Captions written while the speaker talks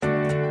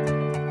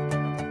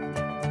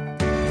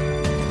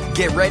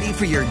Get ready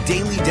for your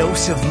daily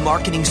dose of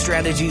marketing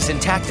strategies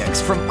and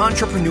tactics from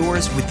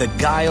entrepreneurs with the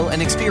guile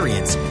and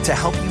experience to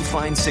help you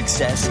find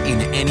success in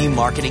any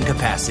marketing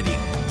capacity.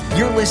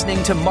 You're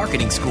listening to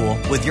Marketing School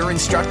with your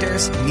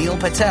instructors, Neil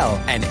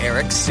Patel and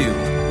Eric Siu.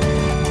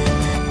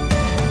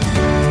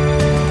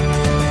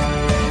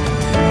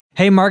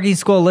 Hey, Marketing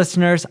School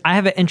listeners, I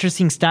have an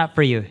interesting stat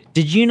for you.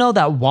 Did you know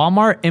that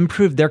Walmart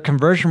improved their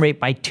conversion rate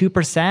by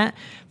 2%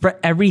 for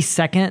every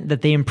second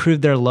that they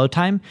improved their load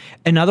time?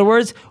 In other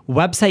words,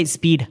 website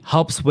speed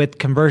helps with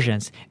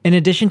conversions. In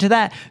addition to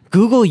that,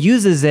 Google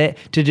uses it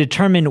to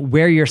determine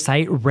where your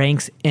site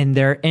ranks in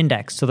their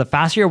index. So the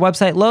faster your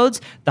website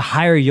loads, the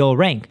higher you'll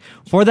rank.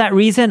 For that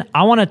reason,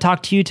 I want to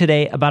talk to you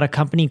today about a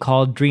company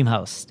called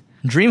DreamHost.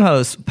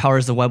 DreamHost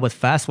powers the web with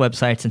fast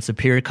websites and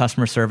superior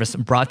customer service,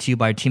 brought to you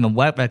by a team of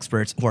web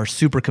experts who are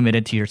super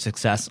committed to your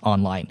success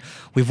online.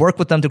 We've worked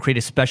with them to create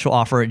a special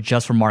offer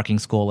just for Marketing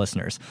School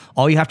listeners.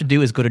 All you have to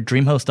do is go to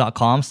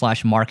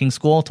dreamhost.com/marketing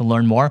school to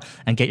learn more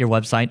and get your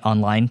website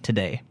online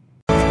today.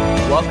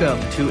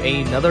 Welcome to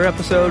another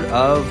episode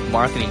of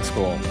Marketing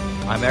School.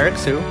 I'm Eric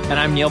Siu. And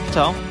I'm Neil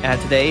Patel. And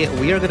today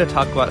we are going to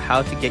talk about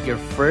how to get your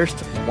first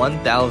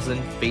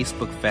 1,000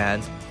 Facebook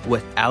fans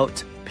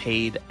without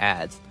paid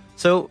ads.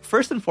 So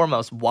first and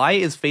foremost, why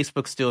is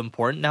Facebook still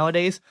important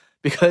nowadays?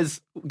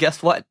 Because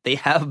guess what? They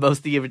have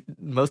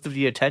most of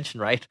the attention,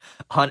 right?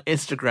 On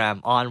Instagram,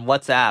 on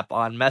WhatsApp,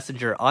 on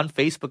Messenger, on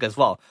Facebook as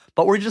well.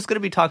 But we're just going to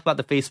be talking about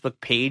the Facebook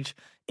page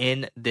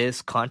in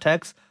this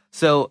context.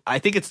 So I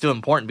think it's still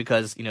important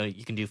because,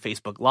 you can do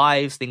Facebook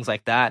Lives, things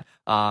like that.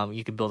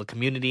 You can build a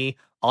community,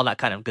 all that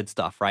kind of good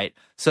stuff, right?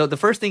 So the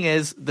first thing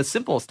is the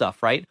simple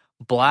stuff, right?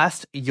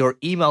 Blast your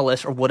email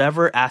list or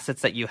whatever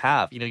assets that you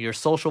have, your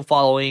social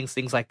followings,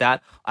 things like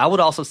that. I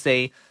would also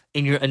say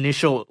in your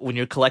initial, when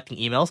you're collecting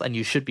emails, and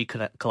you should be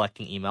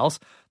collecting emails,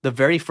 the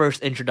very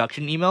first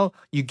introduction email,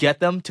 you get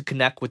them to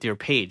connect with your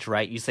page,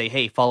 right? You say,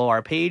 hey, follow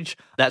our page.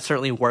 That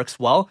certainly works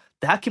well.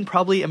 That can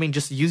probably,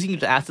 just using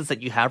the assets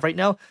that you have right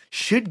now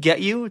should get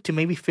you to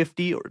maybe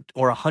 50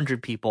 or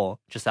 100 people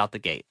just out the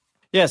gate.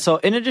 Yeah, so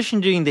in addition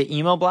to doing the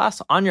email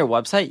blast on your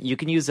website, you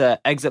can use an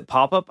exit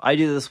pop-up. I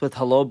do this with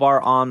Hello Bar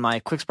on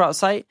my QuickSprout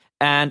site,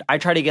 and I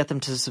try to get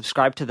them to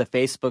subscribe to the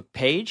Facebook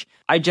page.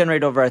 I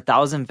generate over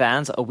 1,000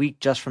 fans a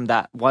week just from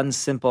that one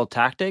simple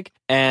tactic.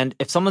 And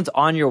if someone's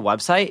on your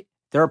website,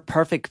 they're a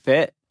perfect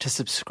fit to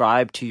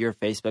subscribe to your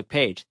Facebook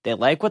page. They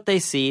like what they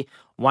see.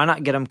 Why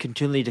not get them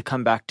continually to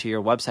come back to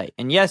your website?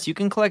 And yes, you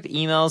can collect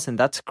emails, and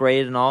that's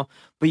great and all,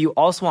 but you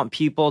also want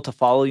people to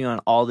follow you on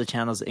all the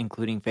channels,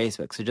 including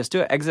Facebook. So just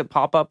do an exit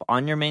pop-up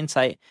on your main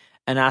site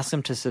and ask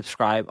them to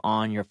subscribe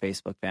on your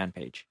Facebook fan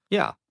page.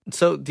 Yeah.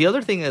 So the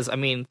other thing is,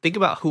 think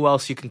about who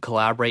else you can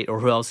collaborate or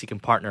who else you can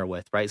partner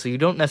with, right? So you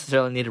don't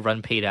necessarily need to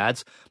run paid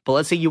ads, but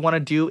let's say you want to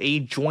do a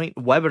joint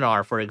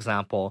webinar, for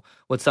example,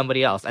 with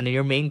somebody else, and then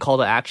your main call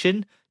to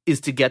action is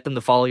to get them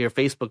to follow your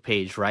Facebook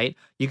page, right?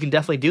 You can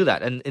definitely do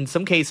that. And in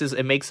some cases,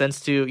 it makes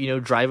sense to,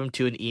 drive them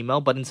to an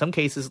email. But in some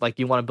cases, like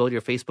you want to build your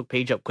Facebook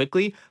page up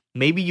quickly,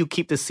 maybe you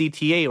keep the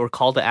CTA or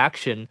call to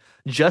action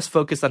just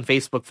focused on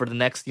Facebook for the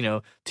next,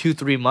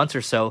 2-3 months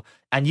or so.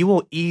 And you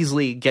will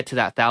easily get to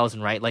that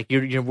 1,000, right? Like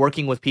you're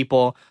working with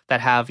people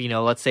that have,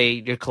 let's say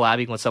you're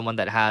collabing with someone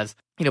that has,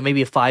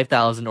 maybe a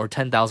 5,000 or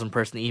 10,000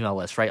 person email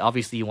list, right?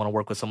 Obviously, you want to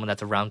work with someone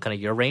that's around kind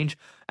of your range.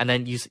 And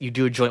then you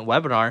do a joint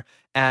webinar,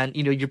 and,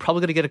 you're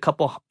probably going to get a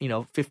couple,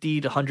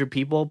 50 to 100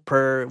 people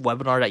per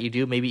webinar that you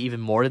do, maybe even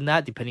more than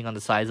that, depending on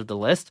the size of the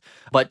list.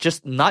 But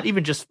just not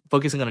even just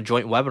focusing on a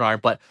joint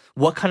webinar, but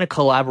what kind of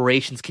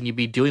collaborations can you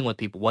be doing with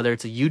people, whether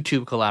it's a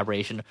YouTube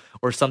collaboration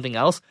or something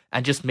else,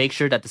 and just make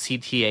sure that the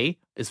CTA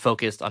is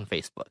focused on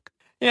Facebook.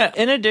 Yeah,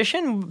 in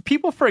addition,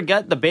 people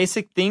forget the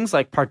basic things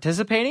like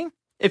participating.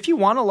 If you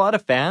want a lot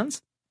of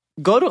fans,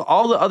 go to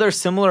all the other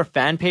similar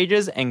fan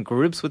pages and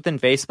groups within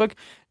Facebook,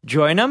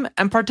 join them,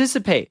 and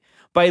participate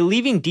by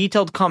leaving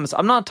detailed comments.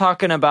 I'm not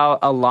talking about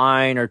a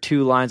line or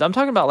 2 lines. I'm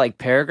talking about like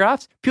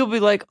paragraphs. People be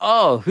like,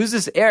 oh, who's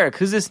this Eric?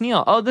 Who's this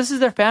Neil? Oh, this is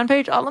their fan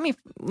page? Oh,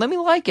 let me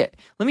like it.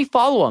 Let me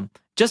follow them.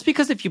 Just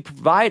because if you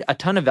provide a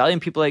ton of value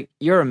and people are like,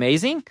 you're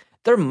amazing,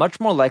 they're much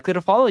more likely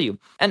to follow you.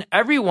 And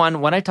everyone,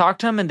 when I talk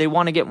to them and they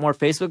want to get more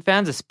Facebook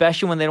fans,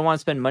 especially when they don't want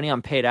to spend money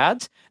on paid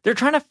ads, they're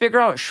trying to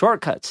figure out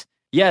shortcuts.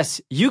 Yes,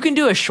 you can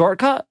do a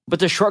shortcut, but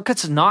the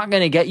shortcut's not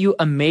going to get you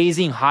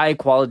amazing, high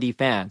quality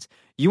fans.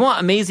 You want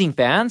amazing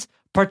fans?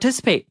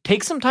 Participate.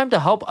 Take some time to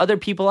help other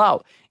people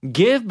out.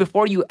 Give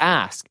before you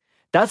ask.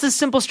 That's a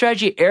simple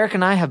strategy Eric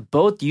and I have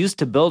both used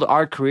to build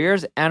our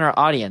careers and our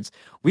audience.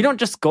 We don't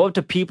just go up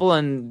to people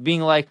and being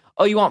like,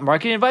 oh, you want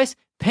marketing advice?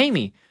 Pay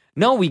me.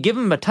 No, we give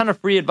them a ton of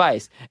free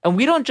advice. And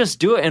we don't just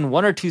do it in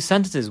 1 or 2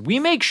 sentences. We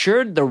make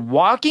sure they're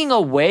walking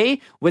away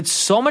with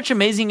so much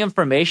amazing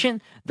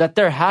information that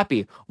they're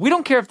happy. We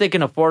don't care if they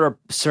can afford our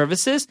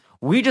services.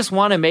 We just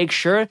want to make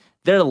sure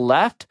they're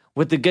left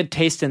with a good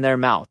taste in their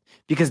mouth,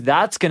 because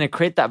that's going to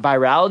create that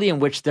virality in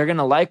which they're going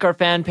to like our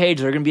fan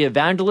page. They're going to be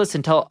evangelists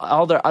and tell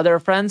all their other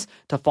friends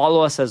to follow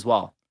us as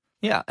well.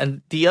 Yeah.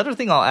 And the other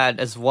thing I'll add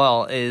as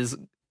well is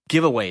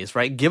giveaways,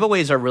 right?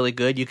 Giveaways are really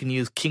good. You can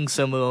use King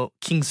Sumo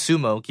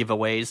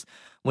giveaways.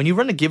 When you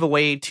run a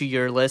giveaway to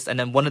your list, and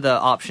then one of the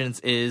options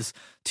is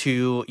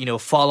to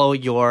follow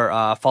your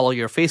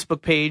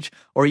Facebook page,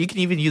 or you can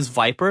even use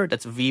Vyper.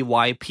 That's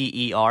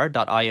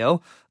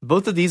VYPER.io.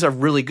 Both of these are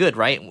really good,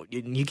 right?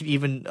 You can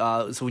even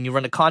so when you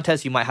run a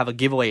contest, you might have a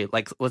giveaway.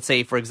 Like, let's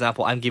say, for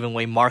example, I'm giving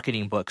away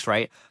marketing books,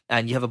 right?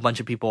 And you have a bunch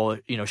of people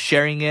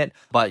sharing it,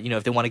 but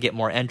if they want to get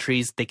more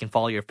entries, they can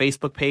follow your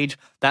Facebook page.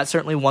 That's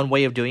certainly one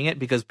way of doing it,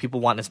 because people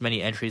want as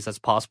many entries as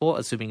possible,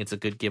 assuming it's a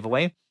good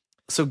giveaway.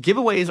 So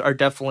giveaways are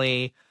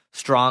definitely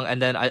strong.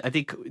 And then I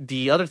think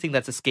the other thing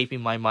that's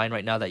escaping my mind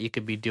right now that you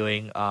could be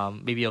doing,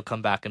 maybe you'll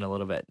come back in a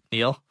little bit.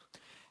 Neil?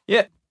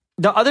 Yeah.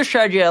 The other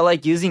strategy I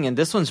like using, and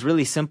this one's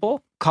really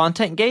simple,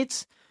 content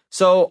gates.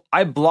 So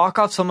I block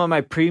off some of my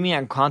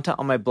premium content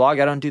on my blog.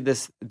 I don't do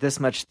this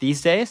much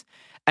these days.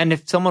 And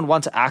if someone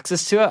wants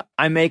access to it,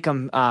 I make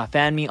them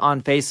fan me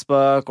on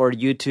Facebook or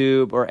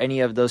YouTube or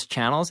any of those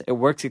channels. It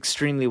works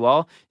extremely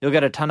well. You'll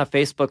get a ton of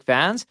Facebook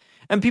fans,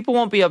 and people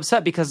won't be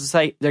upset because it's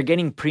like they're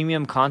getting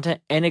premium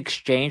content in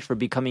exchange for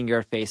becoming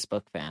your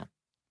Facebook fan.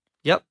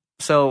 Yep.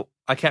 So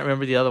I can't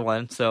remember the other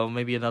one, so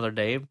maybe another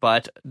day.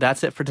 But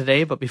that's it for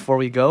today. But before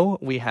we go,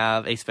 we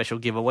have a special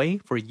giveaway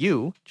for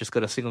you. Just go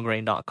to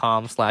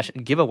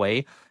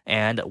singlegrain.com/giveaway,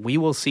 and we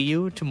will see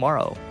you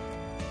tomorrow.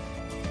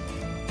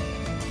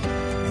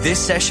 This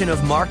session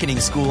of Marketing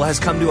School has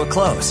come to a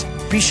close.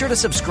 Be sure to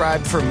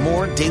subscribe for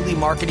more daily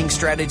marketing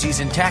strategies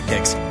and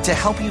tactics to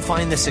help you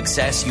find the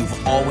success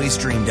you've always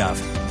dreamed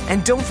of.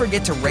 And don't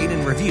forget to rate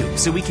and review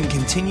so we can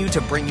continue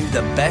to bring you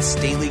the best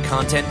daily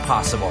content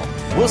possible.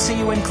 We'll see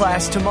you in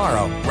class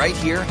tomorrow, right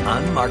here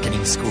on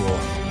Marketing School.